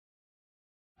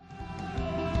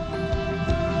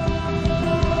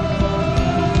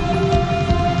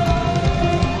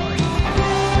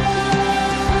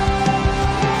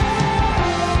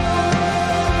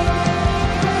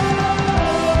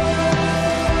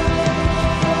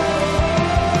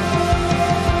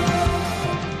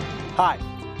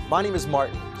My name is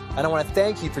Martin, and I want to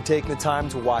thank you for taking the time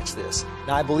to watch this.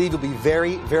 Now, I believe you'll be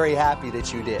very, very happy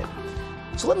that you did.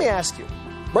 So let me ask you,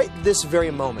 right this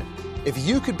very moment, if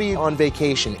you could be on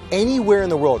vacation anywhere in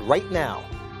the world right now,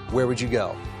 where would you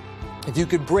go? If you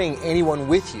could bring anyone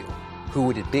with you, who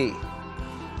would it be?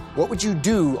 What would you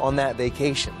do on that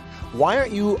vacation? Why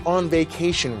aren't you on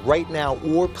vacation right now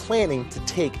or planning to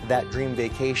take that dream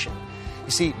vacation?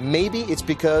 You see, maybe it's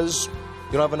because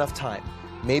you don't have enough time.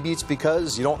 Maybe it's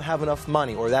because you don't have enough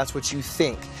money, or that's what you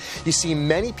think. You see,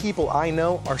 many people I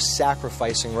know are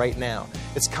sacrificing right now.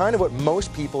 It's kind of what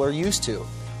most people are used to.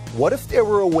 What if there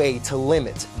were a way to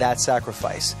limit that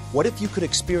sacrifice? What if you could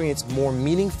experience more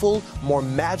meaningful, more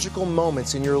magical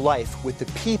moments in your life with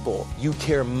the people you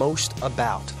care most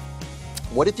about?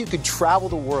 What if you could travel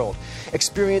the world,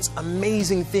 experience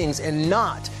amazing things, and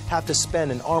not have to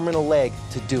spend an arm and a leg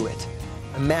to do it?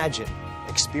 Imagine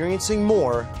experiencing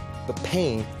more, but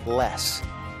paying less.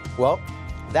 Well,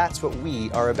 that's what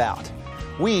we are about.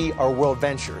 We are World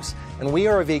Ventures, and we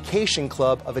are a vacation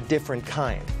club of a different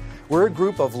kind. We're a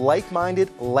group of like-minded,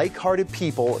 like-hearted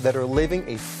people that are living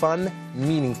a fun,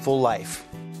 meaningful life.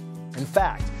 In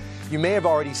fact, you may have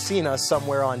already seen us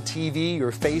somewhere on TV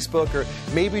or Facebook, or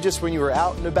maybe just when you were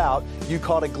out and about, you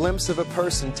caught a glimpse of a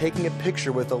person taking a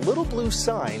picture with a little blue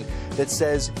sign that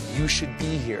says, "You should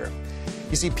be here."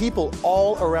 You see, people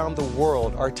all around the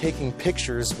world are taking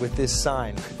pictures with this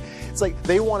sign. It's like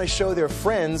they want to show their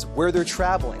friends where they're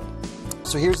traveling.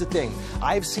 So here's the thing.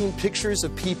 I've seen pictures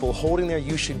of people holding their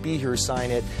 "You Should Be Here"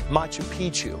 sign at Machu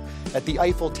Picchu, at the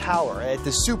Eiffel Tower, at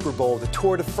the Super Bowl, the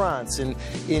Tour de France, in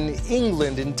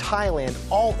England, in Thailand,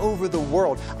 all over the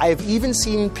world. I have even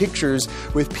seen pictures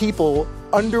with people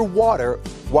underwater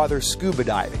while they're scuba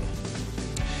diving.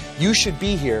 "You Should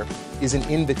Be Here" is an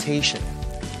invitation.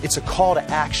 It's a call to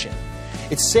action.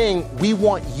 It's saying we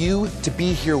want you to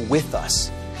be here with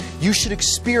us. You should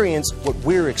experience what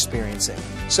we're experiencing.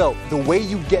 So the way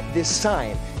you get this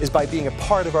sign is by being a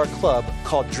part of our club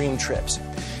called Dream Trips.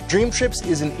 Dream Trips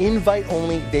is an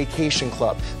invite-only vacation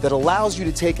club that allows you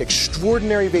to take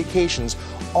extraordinary vacations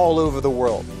all over the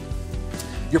world.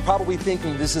 You're probably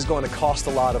thinking this is going to cost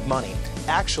a lot of money.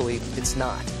 Actually, it's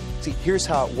not. See, here's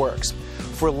how it works.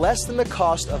 For less than the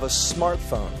cost of a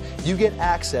smartphone, you get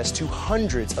access to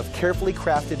hundreds of carefully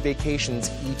crafted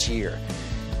vacations each year.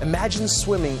 Imagine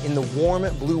swimming in the warm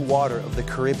blue water of the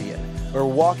Caribbean, or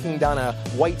walking down a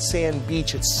white sand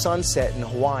beach at sunset in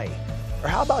Hawaii. Or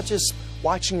how about just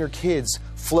watching your kids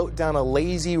float down a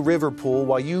lazy river pool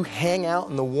while you hang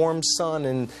out in the warm sun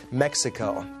in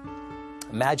Mexico?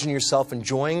 Imagine yourself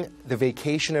enjoying the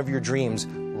vacation of your dreams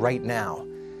right now.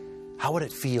 How would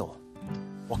it feel?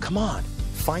 Well, come on,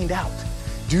 find out.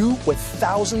 Do what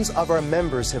thousands of our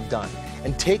members have done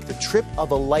and take the trip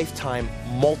of a lifetime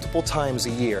multiple times a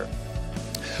year.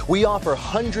 We offer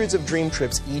hundreds of dream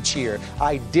trips each year.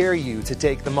 I dare you to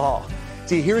take them all.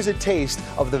 See, here's a taste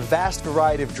of the vast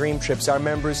variety of dream trips our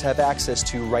members have access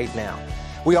to right now.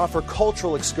 We offer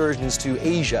cultural excursions to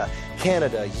Asia,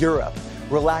 Canada, Europe,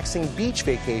 relaxing beach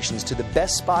vacations to the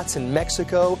best spots in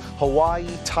Mexico, Hawaii,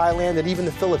 Thailand, and even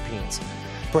the Philippines.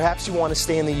 Perhaps you want to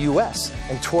stay in the U.S.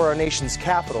 and tour our nation's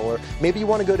capital, or maybe you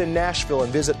want to go to Nashville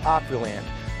and visit Opryland,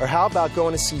 or how about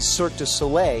going to see Cirque du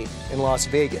Soleil in Las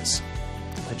Vegas?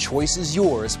 The choice is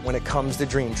yours when it comes to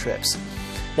Dream Trips.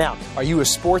 Now, are you a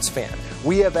sports fan?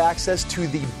 We have access to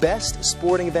the best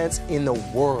sporting events in the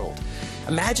world.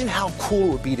 Imagine how cool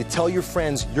it would be to tell your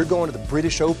friends you're going to the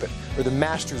British Open or the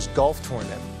Masters Golf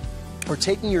Tournament, or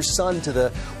taking your son to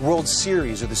the World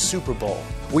Series or the Super Bowl.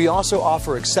 We also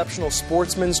offer exceptional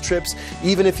sportsman's trips,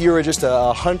 even if you're just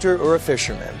a hunter or a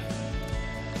fisherman.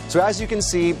 So as you can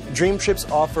see, Dream Trips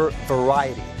offer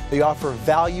variety. They offer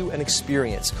value and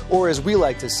experience, or as we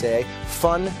like to say,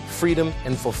 fun, freedom,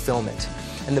 and fulfillment.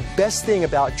 And the best thing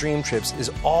about Dream Trips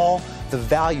is all the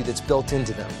value that's built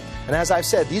into them. And as I've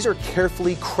said, these are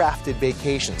carefully crafted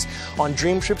vacations. On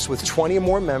Dream Trips with 20 or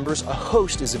more members, a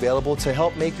host is available to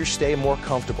help make your stay more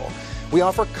comfortable. We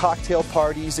offer cocktail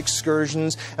parties,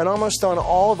 excursions, and almost on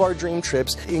all of our Dream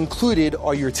Trips, included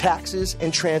are your taxes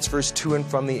and transfers to and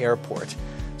from the airport.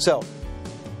 So,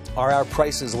 are our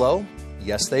prices low?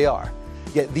 Yes, they are.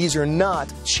 Yet these are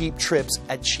not cheap trips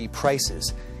at cheap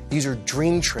prices. These are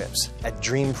dream trips at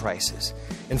dream prices.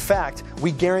 In fact,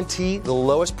 we guarantee the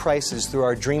lowest prices through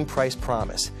our Dream Price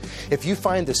Promise. If you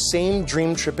find the same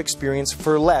dream trip experience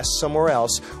for less somewhere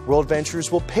else, World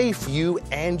Ventures will pay for you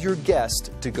and your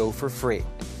guest to go for free.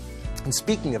 And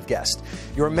speaking of guests,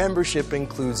 your membership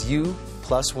includes you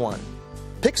plus one.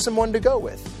 Pick someone to go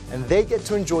with, and they get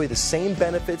to enjoy the same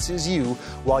benefits as you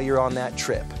while you're on that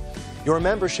trip. Your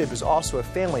membership is also a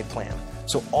family plan,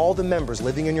 So all the members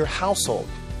living in your household,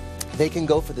 they can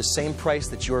go for the same price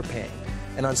that you're paying.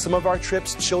 And on some of our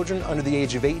trips, children under the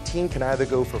age of 18 can either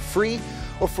go for free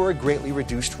or for a greatly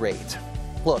reduced rate.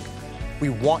 Look, we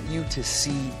want you to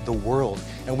see the world,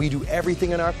 and we do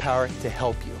everything in our power to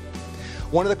help you.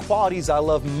 One of the qualities I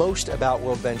love most about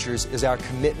World Ventures is our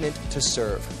commitment to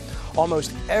serve.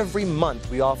 Almost every month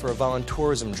we offer a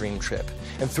voluntourism dream trip.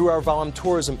 And through our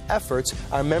voluntourism efforts,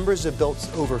 our members have built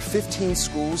over 15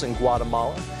 schools in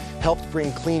Guatemala, helped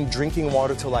bring clean drinking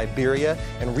water to Liberia,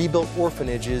 and rebuilt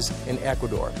orphanages in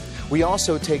Ecuador. We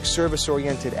also take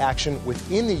service-oriented action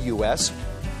within the U.S.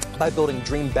 by building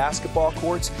dream basketball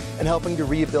courts and helping to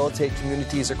rehabilitate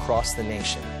communities across the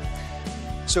nation.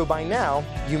 So by now,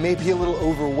 you may be a little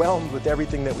overwhelmed with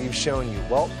everything that we've shown you.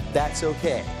 Well, that's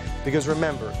okay, because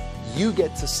remember, you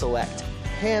get to select,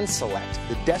 hand select,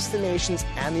 the destinations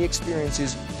and the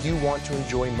experiences you want to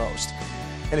enjoy most.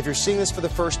 And if you're seeing this for the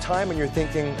first time and you're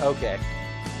thinking, okay,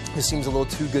 this seems a little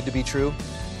too good to be true,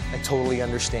 I totally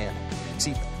understand.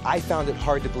 See, I found it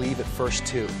hard to believe at first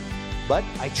too, but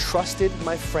I trusted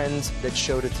my friends that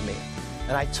showed it to me,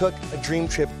 and I took a dream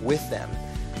trip with them.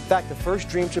 In fact, the first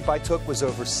dream trip I took was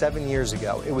over 7 years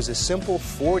ago. It was a simple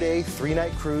 4-day,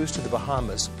 3-night cruise to the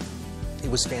Bahamas. It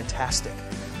was fantastic.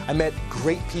 I met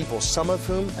great people, some of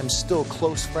whom I'm still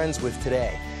close friends with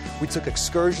today. We took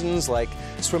excursions like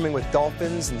swimming with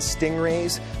dolphins and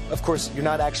stingrays. Of course, you're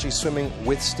not actually swimming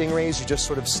with stingrays, you just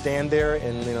sort of stand there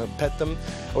and pet them.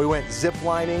 We went zip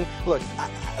lining. Look,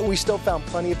 we still found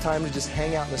plenty of time to just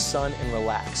hang out in the sun and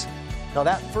relax. Now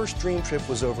that first dream trip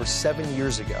was over 7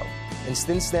 years ago. And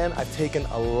since then, I've taken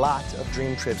a lot of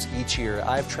dream trips each year.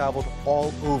 I've traveled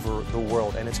all over the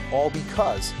world, and it's all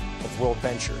because of World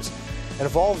Ventures. And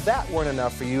if all of that weren't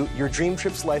enough for you, your Dream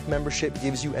Trips Life membership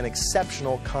gives you an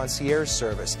exceptional concierge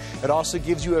service. It also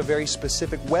gives you a very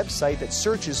specific website that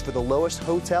searches for the lowest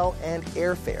hotel and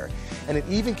airfare. And it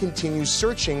even continues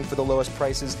searching for the lowest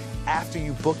prices after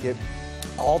you book it,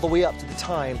 all the way up to the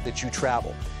time that you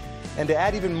travel. And to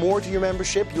add even more to your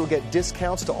membership, you'll get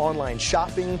discounts to online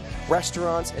shopping,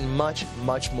 restaurants, and much,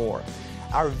 much more.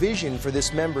 Our vision for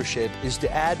this membership is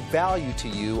to add value to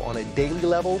you on a daily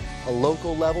level, a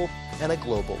local level, and a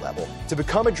global level. To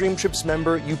become a Dream Trips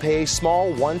member, you pay a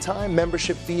small one-time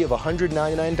membership fee of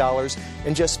 $199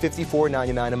 and just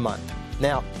 $54.99 a month.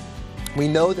 Now, we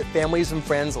know that families and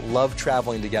friends love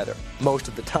traveling together most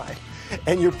of the time.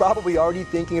 And you're probably already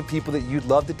thinking of people that you'd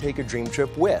love to take a dream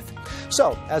trip with.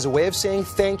 So, as a way of saying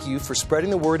thank you for spreading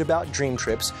the word about Dream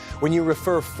Trips, when you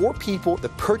refer 4 people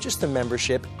that purchase the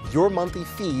membership, your monthly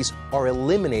fees are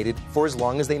eliminated for as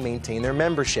long as they maintain their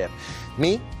membership.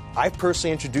 Me, I've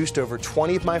personally introduced over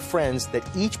 20 of my friends that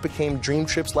each became Dream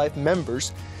Trips Life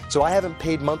members, so I haven't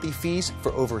paid monthly fees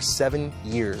for over 7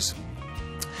 years.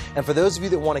 And for those of you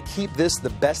that want to keep this the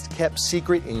best kept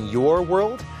secret in your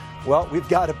world, well, we've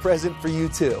got a present for you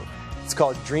too. It's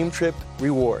called Dream Trip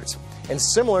Rewards. And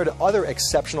similar to other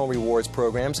exceptional rewards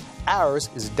programs,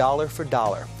 ours is dollar for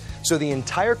dollar. So the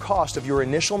entire cost of your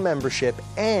initial membership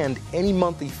and any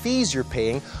monthly fees you're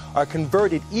paying are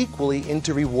converted equally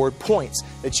into reward points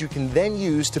that you can then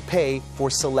use to pay for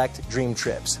select dream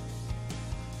trips.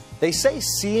 They say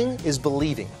seeing is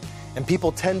believing, and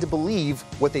people tend to believe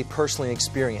what they personally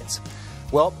experience.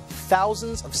 Well,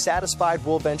 thousands of satisfied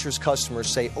World Ventures customers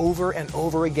say over and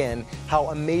over again how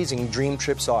amazing Dream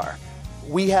Trips are.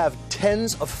 We have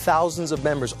tens of thousands of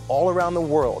members all around the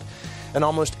world, and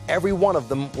almost every one of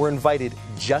them were invited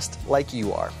just like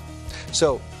you are.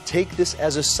 So take this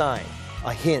as a sign,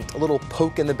 a hint, a little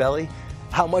poke in the belly.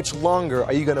 How much longer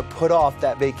are you going to put off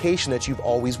that vacation that you've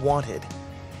always wanted?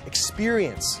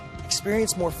 Experience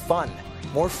more fun,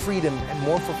 more freedom, and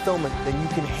more fulfillment than you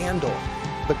can handle.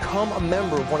 Become a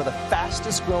member of one of the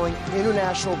fastest growing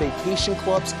international vacation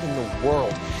clubs in the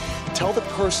world. Tell the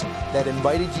person that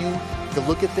invited you to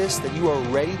look at this that you are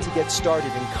ready to get started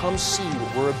and come see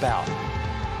what we're about.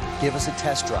 Give us a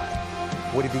test drive.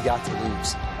 What have you got to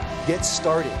lose? Get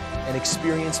started and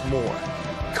experience more.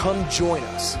 Come join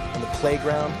us on the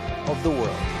playground of the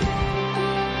world.